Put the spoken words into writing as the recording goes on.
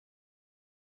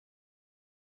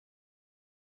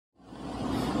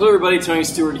Hello everybody, Tony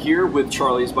Stewart here with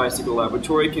Charley's Bicycle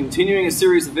Laboratory, continuing a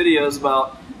series of videos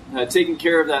about taking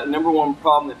care of that number one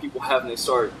problem that people have when they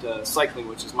start cycling,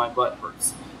 which is my butt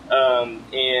hurts.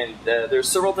 There's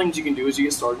several things you can do as you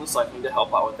get started in cycling to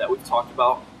help out with that. We've talked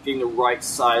about getting the right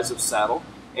size of saddle,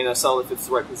 and a saddle that fits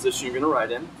the right position you're going to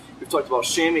ride in. We've talked about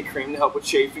chamois cream to help with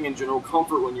chafing and general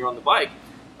comfort when you're on the bike.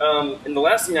 And the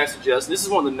last thing I suggest, and this is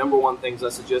one of the number one things I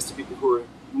suggest to people who are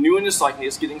new into cycling,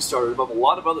 just getting started above a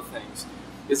lot of other things,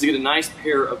 is to get a nice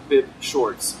pair of bib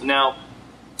shorts. Now,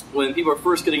 when people are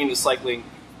first getting into cycling,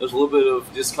 there's a little bit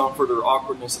of discomfort or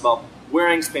awkwardness about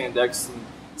wearing spandex, and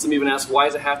some even ask, why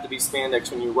does it have to be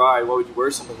spandex when you ride? Why would you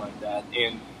wear something like that?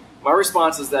 And my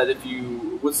response is that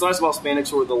what's nice about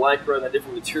spandex or the lycra and the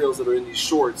different materials that are in these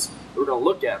shorts that we're going to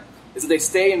look at, is that they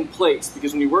stay in place,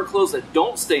 because when you wear clothes that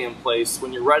don't stay in place,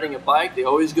 when you're riding a bike, they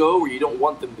always go where you don't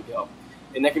want them to go.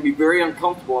 And that can be very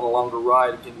uncomfortable on a longer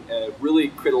ride. It can really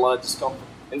create a lot of discomfort.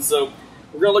 And so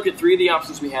we're going to look at three of the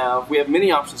options we have. We have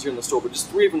many options here in the store, but just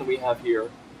three of them that we have here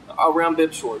around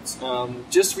bib shorts,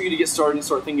 just for you to get started and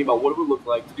start thinking about what it would look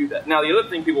like to do that. Now, the other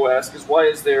thing people ask is, why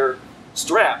is there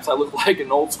straps? I look like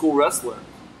an old school wrestler.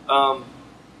 And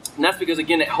that's because,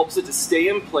 again, it helps it to stay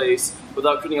in place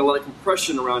without putting a lot of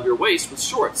compression around your waist with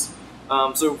shorts.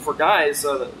 So for guys,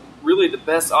 really the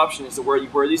best option is to you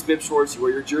wear these bib shorts, you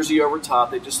wear your jersey over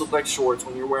top. They just look like shorts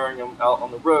when you're wearing them out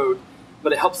on the road,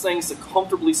 but it helps things to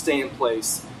comfortably stay in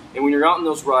place. And when you're out on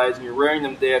those rides and you're wearing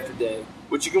them day after day,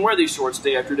 which you can wear these shorts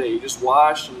day after day, you just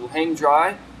wash and hang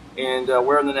dry and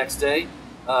wear them the next day,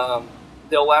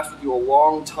 they'll last with you a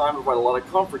long time, provide a lot of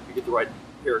comfort if you get the right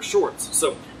pair of shorts.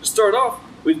 So to start off,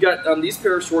 we've got these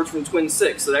pair of shorts from Twin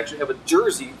Six that actually have a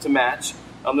jersey to match.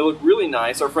 They look really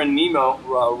nice. Our friend Nemo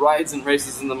rides and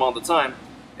races in them all the time.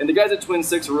 And the guys at Twin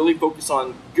Six are really focused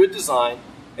on good design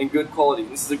and good quality.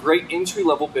 This is a great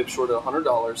entry-level bib short at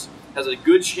 $100. Has a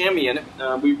good chamois in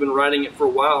it. We've been riding it for a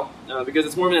while because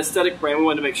it's more of an aesthetic brand. We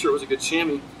wanted to make sure it was a good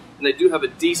chamois, and they do have a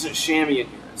decent chamois in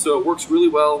here. So it works really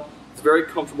well. It's very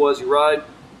comfortable as you ride.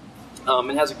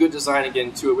 It has a good design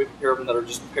again to it. We have a pair of them that are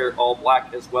just paired all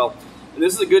black as well. And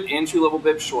this is a good entry-level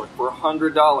bib short for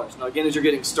 $100. Now again, as you're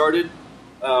getting started,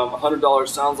 $100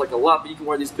 sounds like a lot, but you can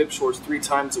wear these bib shorts 3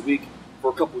 times a week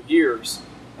for a couple years,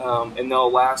 and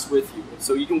they'll last with you. And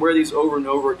so you can wear these over and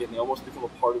over again. They almost become a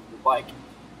part of your bike.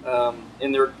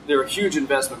 And they're a huge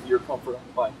investment for your comfort on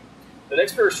the bike. The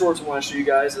next pair of shorts I want to show you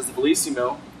guys is the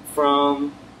Bellissimo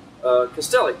from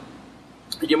Castelli.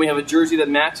 Again, we have a jersey that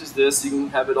matches this. You can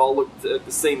have it all look the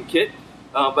same kit,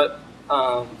 but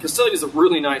Castelli does a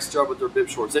really nice job with their bib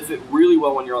shorts. They fit really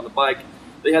well when you're on the bike.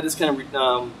 They have this kind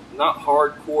of not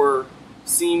hardcore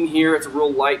seam here. It's a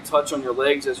real light touch on your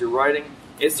legs as you're riding.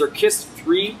 It's their Kiss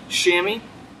 3 chamois,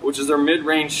 which is their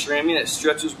mid-range chamois that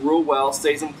stretches real well,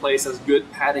 stays in place, has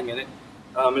good padding in it.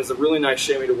 It's a really nice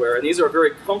chamois to wear. And these are a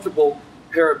very comfortable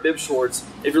pair of bib shorts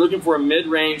if you're looking for a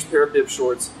mid-range pair of bib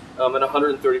shorts at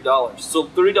 $130. So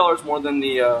 $30 more than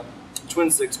the Twin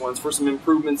Six ones for some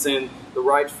improvements in the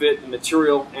ride fit, the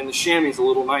material, and the chamois is a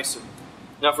little nicer.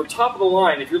 Now for top of the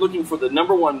line, if you're looking for the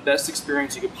number one best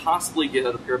experience you could possibly get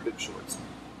out of a pair of bib shorts,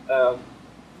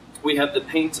 we have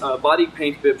the body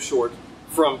paint bib short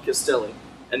from Castelli.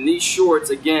 And these shorts,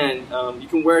 again, you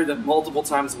can wear them multiple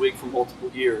times a week for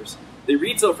multiple years. They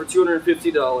retail for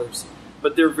 $250,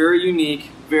 but they're very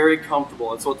unique, very comfortable.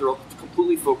 That's what they're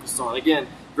completely focused on. Again,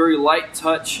 very light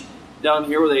touch down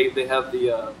here where they have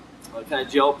the kind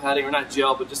of gel padding, or not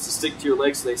gel, but just to stick to your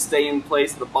legs so they stay in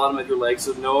place at the bottom of your legs,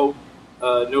 so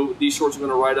these shorts are going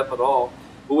to ride up at all.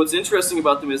 But what's interesting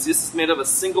about them is this is made of a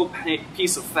single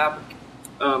piece of fabric.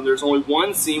 There's only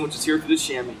one seam, which is here through the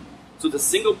chamois. So it's a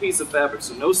single piece of fabric,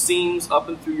 so no seams up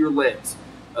and through your legs.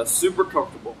 Super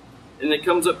comfortable. And it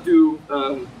comes up through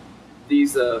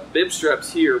these bib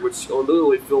straps here, which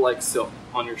literally feel like silk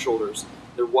on your shoulders.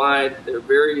 They're wide, they're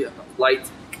very light,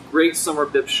 great summer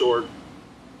bib short.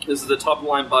 This is the top of the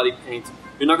line body paint.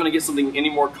 You're not going to get something any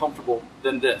more comfortable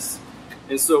than this.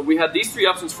 And so we have these three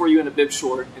options for you in a bib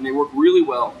short, and they work really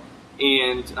well.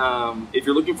 And if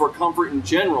you're looking for comfort in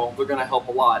general, they're going to help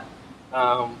a lot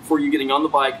for you getting on the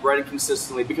bike, riding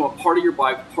consistently, become a part of your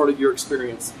bike, part of your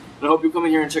experience. And I hope you'll come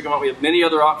in here and check them out. We have many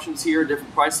other options here,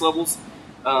 different price levels.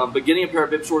 But getting a pair of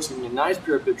bib shorts, getting a nice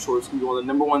pair of bib shorts, can be one of the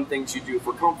number one things you do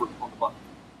for comfort on the bike.